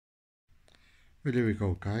Well, here we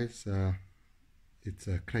go, guys. It's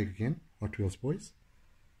Craig again, Hot Wheels boys.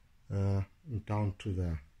 Down to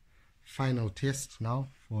the final test now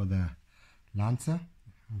for the Lancer.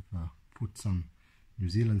 I've put some New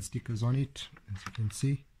Zealand stickers on it, as you can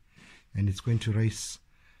see, and it's going to race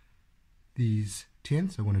these 10.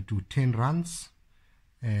 So I'm going to do 10 runs,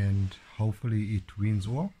 and hopefully it wins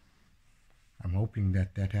all. I'm hoping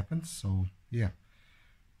that that happens. So yeah,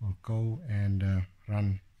 we'll go and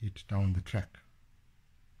run it down the track.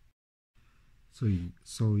 So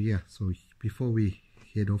before we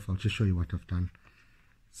head off, I'll just show you what I've done.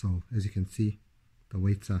 So as you can see, the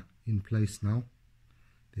weights are in place now.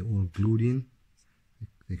 They're all glued in.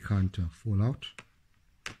 They can't fall out.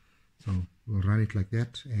 So we'll run it like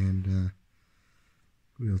that, and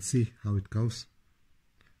we'll see how it goes.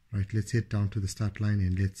 Right, let's head down to the start line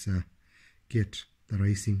and let's get the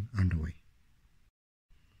racing underway.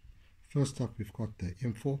 First up, we've got the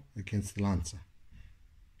M4 against the Lancer.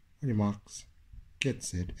 On your marks, get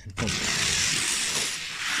set, and go.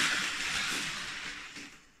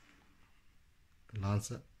 The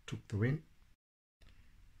Lancer took the win.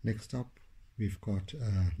 Next up, we've got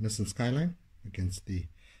Nissan Skyline against the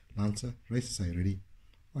Lancer. Racers, are you ready?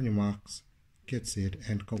 On your marks, get set,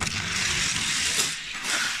 and go. There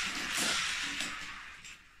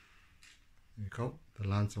we go. The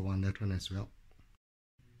Lancer won that one as well.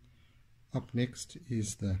 Up next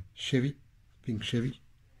is the Chevy, pink Chevy.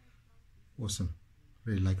 Awesome.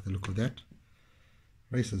 Really like the look of that.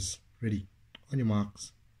 Racers, ready. On your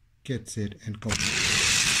marks, get set, and go.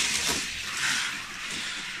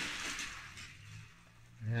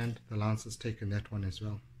 And the Lancer's taken that one as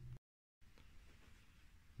well.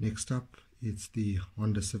 Next up, it's the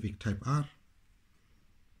Honda Civic Type R.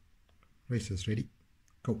 Racers, ready,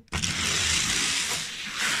 go.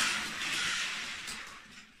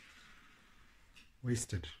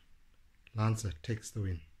 Wasted. Lancer takes the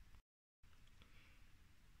win.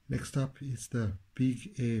 Next up is the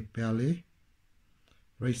Big Air Ballet.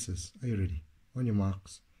 Racers, are you ready? On your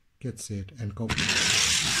marks, get set, and go.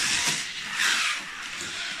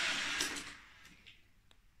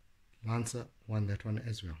 Lancer won that one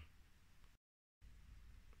as well.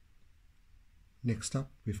 Next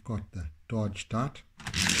up, we've got the Dodge Dart.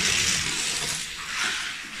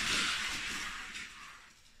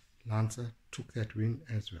 Lancer took that win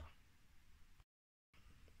as well.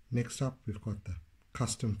 Next up, we've got the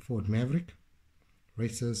Custom Ford Maverick.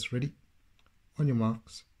 Racers, ready? On your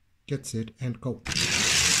marks, get set, and go.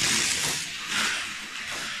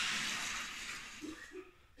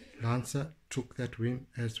 Lancer took that win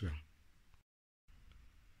as well.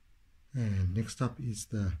 And next up is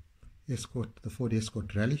the Ford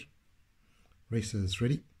Escort Rally. Racers,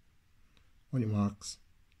 ready? On your marks,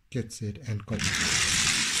 get set, and go.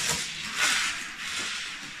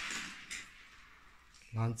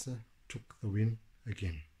 Lancer took the win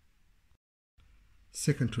again.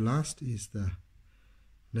 Second to last is the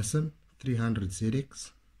Nissan 300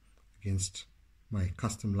 ZX against my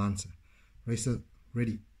custom Lancer. Racer,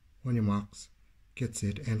 ready? On your marks, get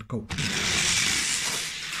set, and go.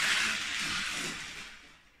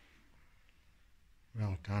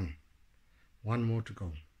 Well done. One more to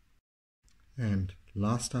go. And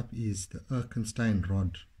last up is the Erkenstein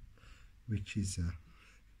rod, which is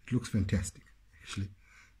it looks fantastic actually.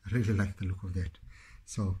 I really like the look of that.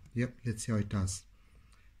 So yep, let's see how it does.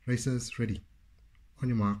 Racers, ready? On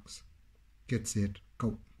your marks, get set,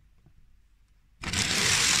 go.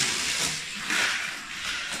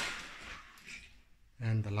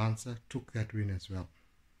 And the Lancer took that win as well.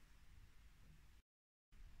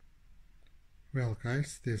 Well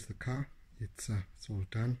guys, there's the car. It's all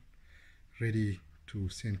done, ready to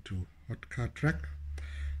send to Hot Car Track.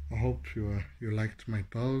 I hope you liked my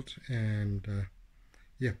build, and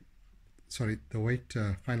yeah, sorry, the weight,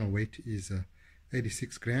 final weight is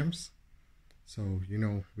 86 grams. So you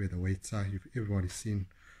know where the weights are. Everybody's seen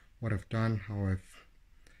what I've done, how I've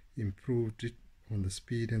improved it on the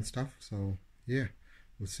speed and stuff. So yeah,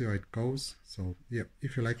 we'll see how it goes. So yeah,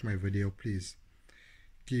 if you like my video, please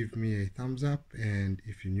give me a thumbs up, and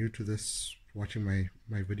if you're new to this, watching my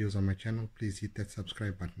videos on my channel, please hit that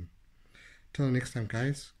subscribe button. Till next time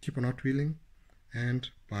guys, keep on hot wheeling, and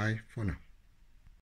bye for now.